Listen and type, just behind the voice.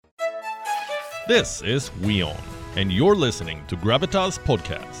This is WION, and you're listening to Gravitas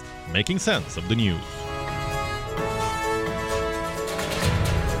podcast, making sense of the news.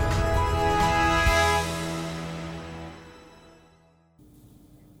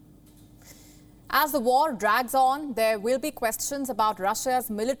 As the war drags on, there will be questions about Russia's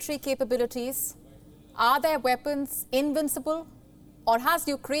military capabilities. Are their weapons invincible, or has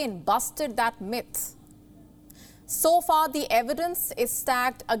Ukraine busted that myth? So far, the evidence is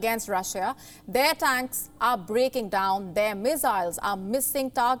stacked against Russia. Their tanks are breaking down, their missiles are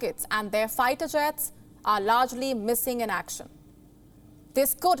missing targets, and their fighter jets are largely missing in action.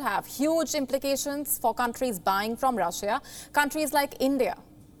 This could have huge implications for countries buying from Russia, countries like India.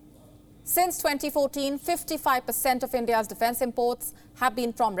 Since 2014, 55% of India's defense imports have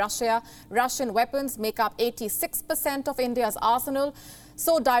been from Russia. Russian weapons make up 86% of India's arsenal.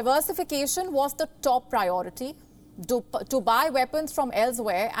 So diversification was the top priority, to buy weapons from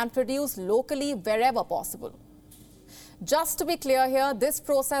elsewhere and produce locally wherever possible. Just to be clear here, this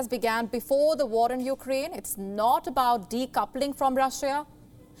process began before the war in Ukraine. It's not about decoupling from Russia.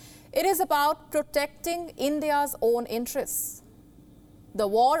 It is about protecting India's own interests. The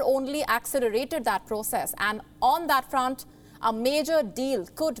war only accelerated that process, and on that front, a major deal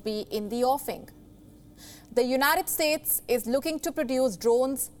could be in the offing. The United States is looking to produce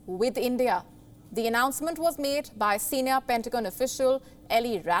drones with India. The announcement was made by senior Pentagon official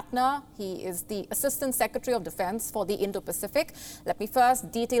Eli Ratner. He is the Assistant Secretary of Defense for the Indo-Pacific. Let me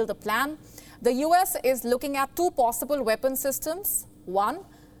first detail the plan. The US is looking at two possible weapon systems. One,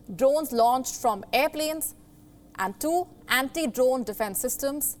 drones launched from airplanes, and two, anti-drone defense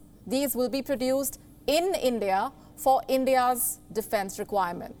systems. These will be produced in India for India's defense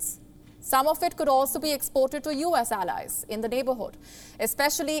requirements. Some of it could also be exported to US allies in the neighborhood,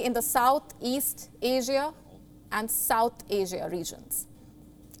 especially in the Southeast Asia and South Asia regions.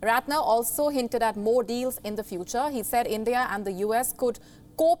 Ratner also hinted at more deals in the future. He said India and the US could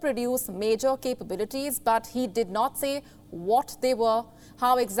co-produce major capabilities, but he did not say what they were.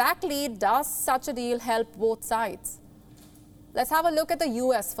 How exactly does such a deal help both sides? Let's have a look at the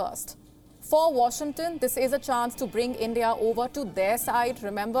US first. For Washington, this is a chance to bring India over to their side.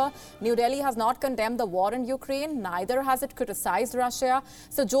 Remember, New Delhi has not condemned the war in Ukraine, neither has it criticized Russia.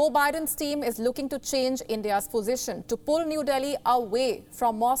 So Joe Biden's team is looking to change India's position, to pull New Delhi away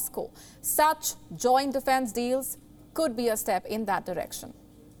from Moscow. Such joint defense deals could be a step in that direction.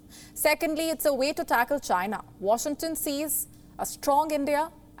 Secondly, it's a way to tackle China. Washington sees a strong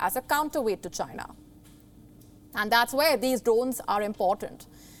India as a counterweight to China. And that's where these drones are important.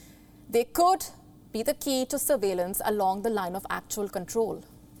 They could be the key to surveillance along the line of actual control.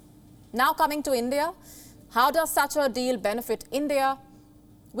 Now coming to India, how does such a deal benefit India?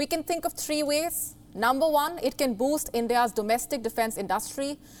 We can think of three ways. Number one, it can boost India's domestic defense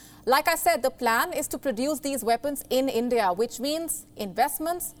industry. Like I said, the plan is to produce these weapons in India, which means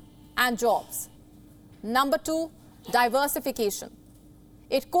investments and jobs. Number two, diversification.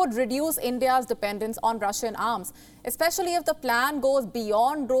 It could reduce India's dependence on Russian arms, especially if the plan goes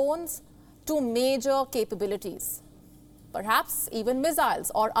beyond drones to major capabilities, perhaps even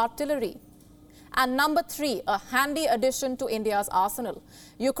missiles or artillery. And number three, a handy addition to India's arsenal.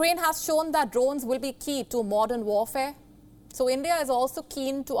 Ukraine has shown that drones will be key to modern warfare, so India is also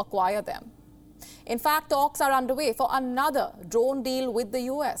keen to acquire them. In fact, talks are underway for another drone deal with the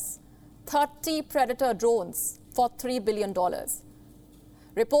US, 30 Predator drones for $3 billion.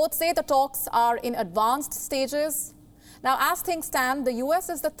 Reports say the talks are in advanced stages. Now, as things stand, the US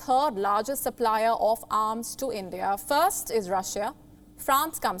is the third largest supplier of arms to India. First is Russia,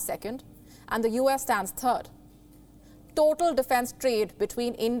 France comes second, and the US stands third. Total defense trade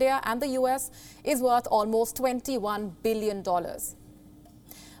between India and the US is worth almost $21 billion.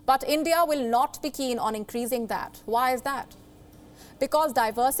 But India will not be keen on increasing that. Why is that? Because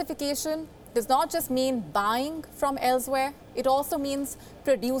diversification does not just mean buying from elsewhere, it also means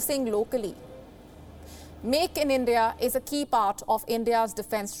producing locally. Make in India is a key part of India's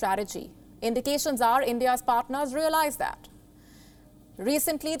defense strategy. Indications are India's partners realize that.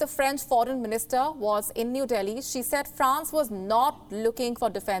 Recently, the French foreign minister was in New Delhi. She said France was not looking for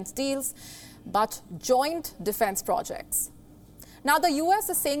defense deals, but joint defense projects. Now, the US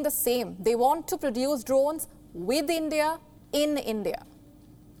is saying the same. They want to produce drones with India, in India.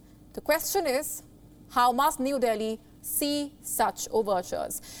 The question is, how must New Delhi see such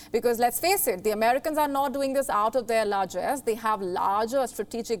overtures? Because let's face it, the Americans are not doing this out of their largesse. They have larger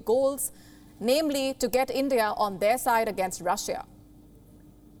strategic goals, namely to get India on their side against Russia.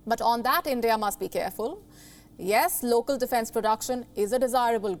 But on that, India must be careful. Yes, local defense production is a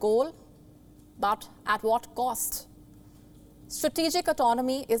desirable goal, but at what cost? Strategic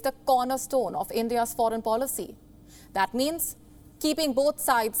autonomy is the cornerstone of India's foreign policy. That means keeping both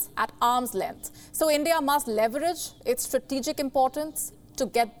sides at arm's length. So India must leverage its strategic importance to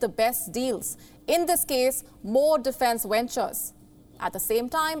get the best deals. In this case, more defense ventures. At the same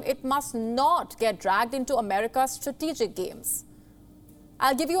time, it must not get dragged into America's strategic games.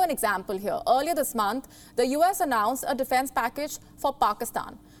 I'll give you an example here. Earlier this month, the US announced a defense package for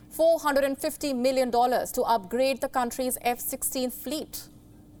Pakistan, $450 million to upgrade the country's F-16 fleet.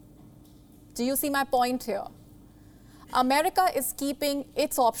 Do you see my point here? America is keeping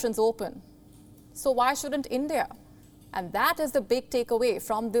its options open. So why shouldn't India? And that is the big takeaway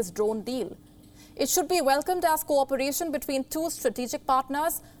from this drone deal. It should be welcomed as cooperation between two strategic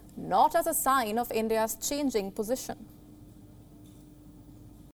partners, not as a sign of India's changing position.